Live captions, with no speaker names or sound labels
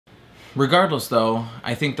Regardless, though,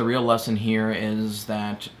 I think the real lesson here is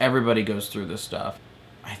that everybody goes through this stuff.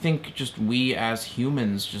 I think just we as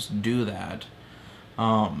humans just do that.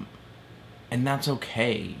 And that's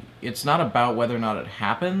okay. It's not about whether or not it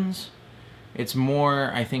happens. It's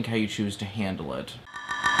more, I think, how you choose to handle it.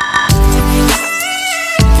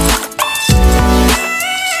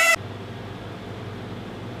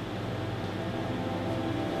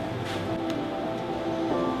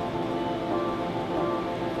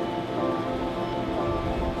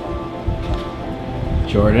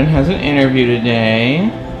 Jordan has an interview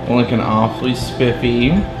today. Looking awfully spiffy.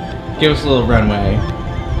 Give us a little runway.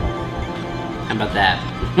 How about that?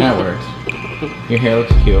 That works. Your hair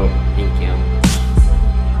looks cute. Thank you.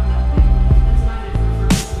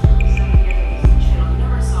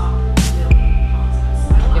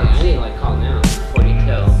 Yeah, I need to like call now. 42.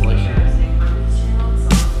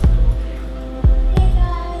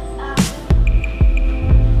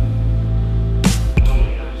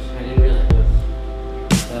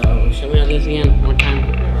 Show me how this again, one time.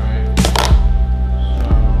 Alright.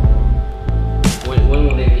 So, When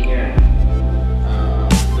will they be here? I'm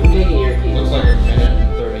taking your keys. looks like a minute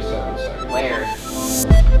and 37 seconds. Where? I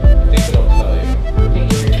think it'll tell you. I'm taking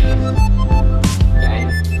your keys. Okay.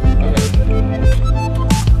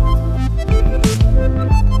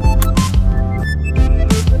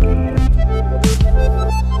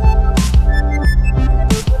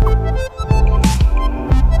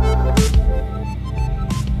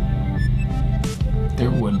 There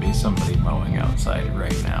would be somebody mowing outside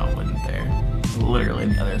right now, wouldn't there? Literally on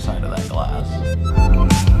the other side of that glass.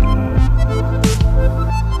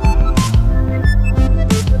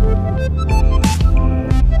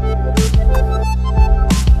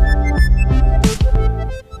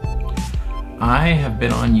 I have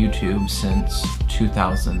been on YouTube since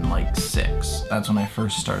 2006. That's when I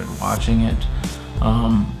first started watching it.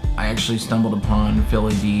 I actually stumbled upon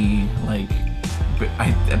Philly D,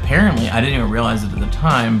 apparently, I didn't even realize it at the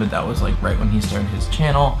time, but that was like right when he started his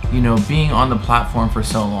channel. You know, being on the platform for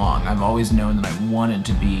so long, I've always known that I wanted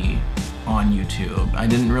to be on YouTube. I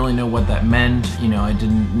didn't really know what that meant. You know, I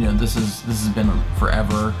didn't, you know, this has been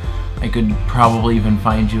forever. I could probably even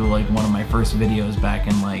find you like one of my first videos back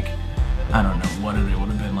in like, I don't know, what it would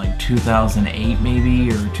have been like 2008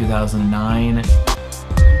 maybe, or 2009.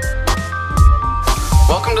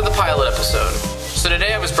 Welcome to the pilot episode. So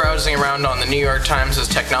today I was browsing around on the New York Times'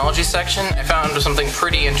 technology section. I found something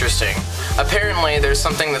pretty interesting. Apparently there's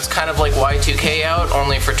something that's kind of like Y2K out,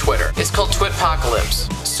 only for Twitter. It's called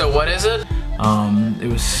Twitpocalypse. So what is it?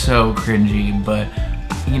 It was so cringy, but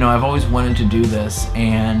you know, I've always wanted to do this,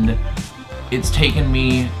 and it's taken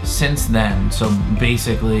me since then, so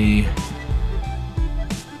basically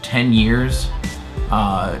 10 years,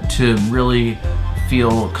 to really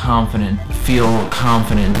feel confident.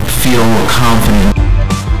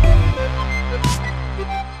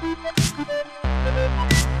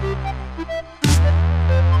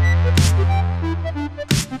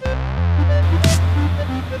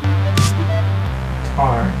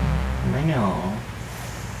 Hard. I know.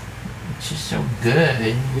 It's just so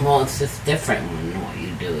good. Well, it's just different than what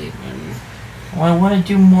you do even. Well, I want to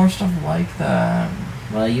do more stuff like that.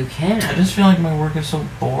 Well, you can. I just feel like my work is so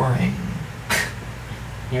boring.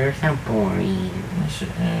 You're so boring. Yes, it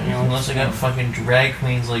is. Unless I got fucking drag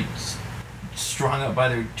queens like strung up by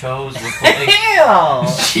their toes with like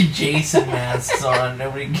Jason masks on.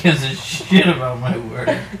 Nobody gives a shit about my work.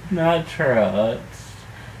 Not true.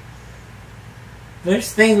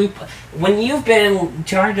 There's things when you've been in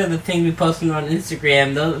charge of the thing we posted on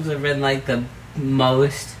Instagram, those have been like the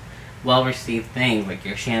most well-received things, like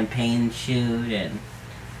your champagne shoot and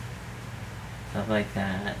stuff like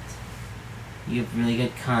that. You have really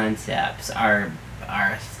good concepts. Our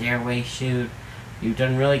stairway shoot, you've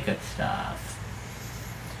done really good stuff.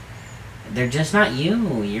 They're just not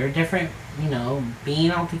you. You're different, you know,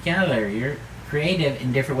 being all together. You're creative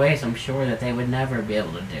in different ways I'm sure that they would never be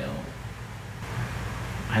able to do.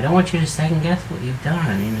 I don't want you to second guess what you've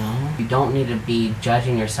done, you know? You don't need to be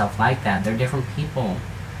judging yourself like that. They're different people.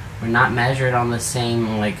 We're not measured on the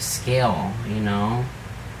same, like, scale, you know?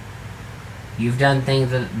 You've done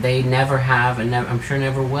things that they never have and I'm sure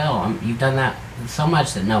never will. You've done that so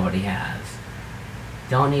much that nobody has.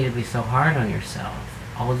 Don't need to be so hard on yourself.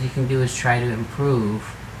 All you can do is try to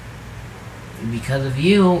improve. Because of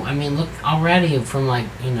you, I mean, look already from, like,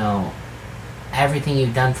 you know, everything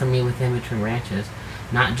you've done for me with In Between Ranches.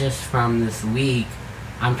 Not just from this week.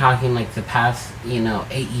 I'm talking like the past, you know,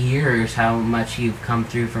 8 years, how much you've come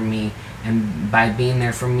through for me. And by being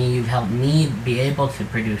there for me, you've helped me be able to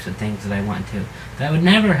produce the things that I want to. That I would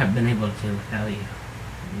never have been able to without you.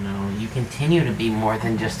 You know, you continue to be more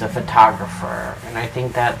than just a photographer, and I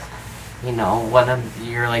think that's, you know, one of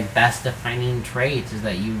your like best defining traits is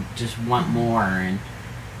that you just want more and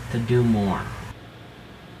to do more.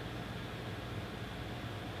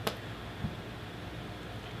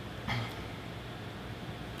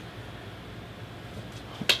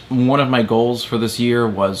 One of my goals for this year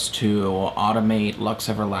was to automate Lux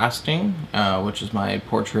Everlasting, which is my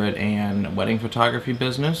portrait and wedding photography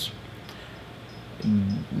business.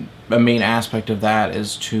 A main aspect of that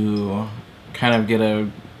is to kind of get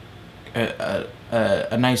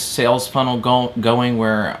a nice sales funnel going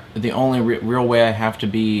where the only real way I have to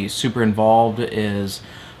be super involved is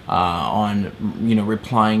on, you know,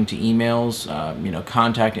 replying to emails, you know,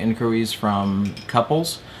 contact inquiries from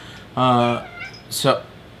couples. So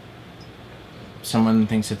someone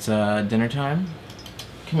thinks it's dinner time.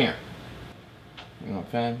 Come here. You want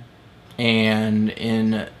fed? And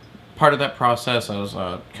in part of that process, I was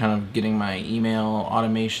kind of getting my email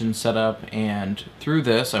automation set up, and through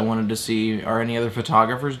this, I wanted to see, are any other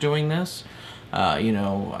photographers doing this? You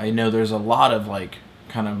know, I know there's a lot of like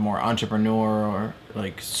kind of more entrepreneur or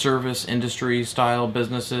like service industry style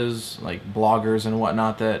businesses, like bloggers and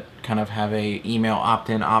whatnot, that kind of have a email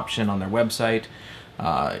opt-in option on their website.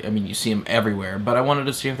 I mean, you see them everywhere, but I wanted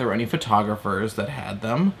to see if there were any photographers that had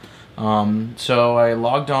them. So I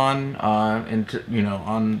logged on into, you know,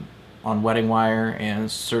 on Wedding Wire and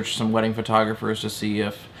searched some wedding photographers to see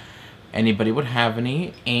if anybody would have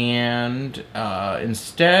any. And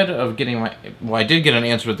instead of getting well, I did get an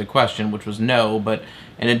answer to the question, which was no, but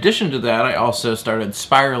in addition to that, I also started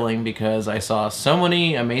spiraling because I saw so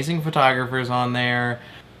many amazing photographers on there.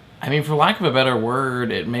 I mean, for lack of a better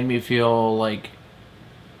word, it made me feel like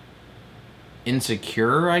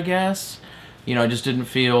insecure, I guess. You know, I just didn't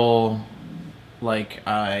feel like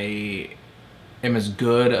I am as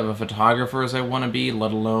good of a photographer as I want to be,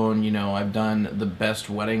 let alone, you know, I've done the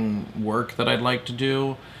best wedding work that I'd like to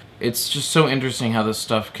do. It's just so interesting how this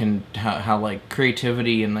stuff can, how like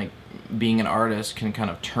creativity and like being an artist can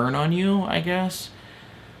kind of turn on you, I guess.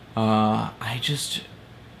 I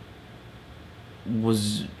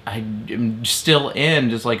am still in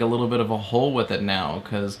just like a little bit of a hole with it now,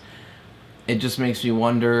 because it just makes me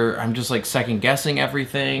wonder. I'm just like second guessing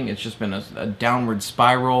everything. It's just been a downward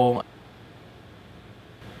spiral.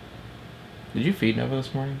 Did you feed Nova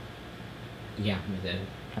this morning? Yeah, we did.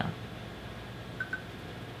 Yeah.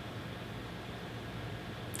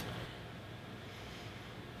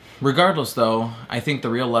 Regardless, though, I think the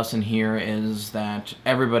real lesson here is that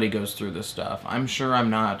everybody goes through this stuff. I'm sure I'm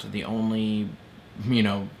not the only, you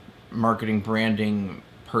know, marketing, branding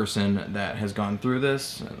person that has gone through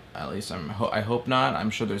this. At least I hope not. I'm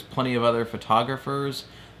sure there's plenty of other photographers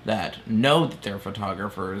that know that they're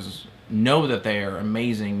photographers, know that they are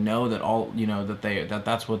amazing, know that all, you know, that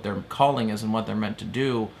that's what their calling is and what they're meant to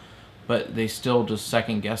do, but they still just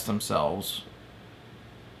second guess themselves.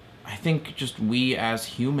 I think just we as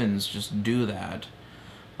humans just do that,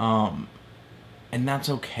 and that's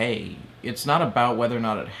okay. It's not about whether or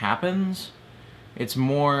not it happens. It's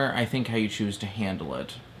more, I think, how you choose to handle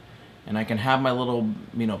it. And I can have my little,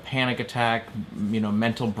 you know, panic attack, you know,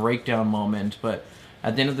 mental breakdown moment, but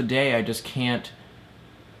at the end of the day, I just can't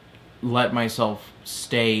let myself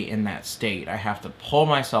stay in that state. I have to pull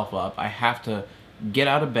myself up. I have to get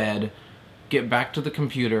out of bed, get back to the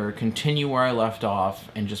computer, continue where I left off,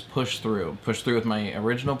 and just push through. Push through with my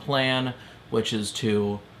original plan, which is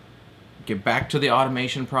to get back to the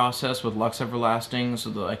automation process with Lux Everlasting so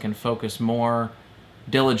that I can focus more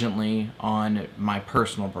diligently on my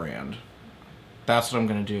personal brand. That's what I'm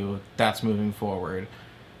going to do. That's moving forward.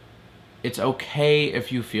 It's okay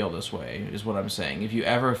if you feel this way, is what I'm saying. If you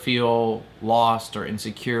ever feel lost or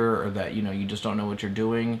insecure, or that, you know, you just don't know what you're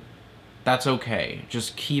doing, that's okay.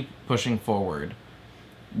 Just keep pushing forward.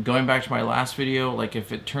 Going back to my last video, like,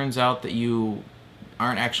 if it turns out that you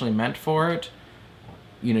aren't actually meant for it,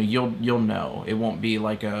 you know, you'll know. It won't be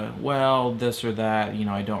like a, well, this or that, you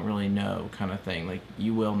know, I don't really know kind of thing. Like,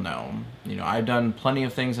 you will know. You know, I've done plenty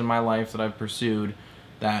of things in my life that I've pursued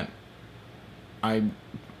that I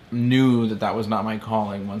knew that that was not my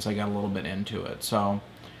calling once I got a little bit into it. So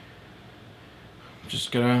I'm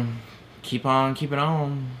just gonna keep on keeping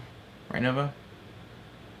on. Right, Nova?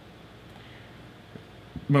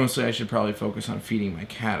 Mostly I should probably focus on feeding my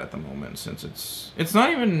cat at the moment, since it's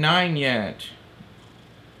not even 9 yet.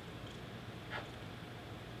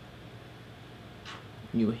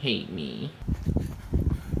 You hate me.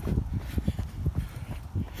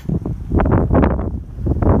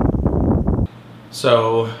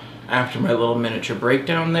 So, after my little miniature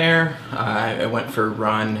breakdown there, I went for a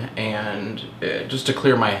run, and just to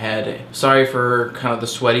clear my head. Sorry for kind of the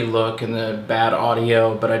sweaty look and the bad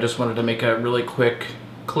audio, but I just wanted to make a really quick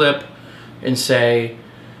clip and say,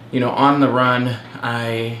 you know, on the run,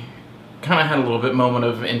 I kind of had a little bit moment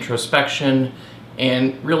of introspection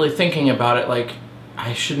and really thinking about it, like,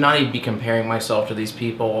 I should not even be comparing myself to these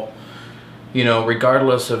people, you know,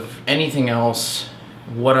 regardless of anything else,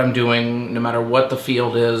 what I'm doing, no matter what the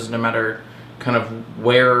field is, no matter kind of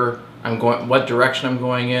where I'm going, what direction I'm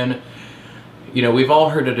going in. You know, we've all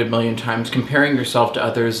heard it a million times. Comparing yourself to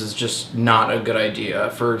others is just not a good idea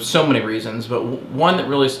for so many reasons. But one that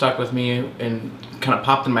really stuck with me and kind of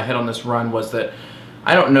popped in my head on this run was that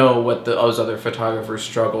I don't know what those other photographers'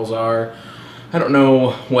 struggles are. I don't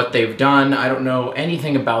know what they've done. I don't know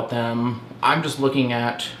anything about them. I'm just looking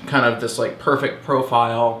at kind of this like perfect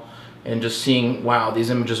profile and just seeing, wow, these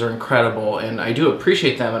images are incredible, and I do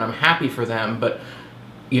appreciate them and I'm happy for them, but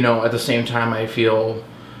you know, at the same time I feel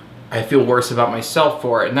worse about myself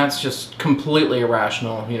for it, and that's just completely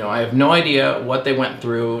irrational. You know, I have no idea what they went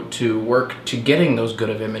through to work to getting those good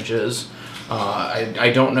of images.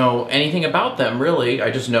 I don't know anything about them really. I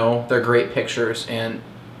just know they're great pictures, and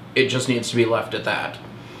it just needs to be left at that.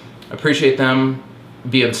 Appreciate them,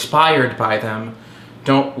 be inspired by them,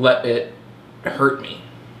 don't let it hurt me.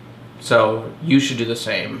 So you should do the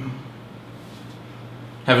same.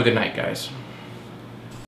 Have a good night, guys.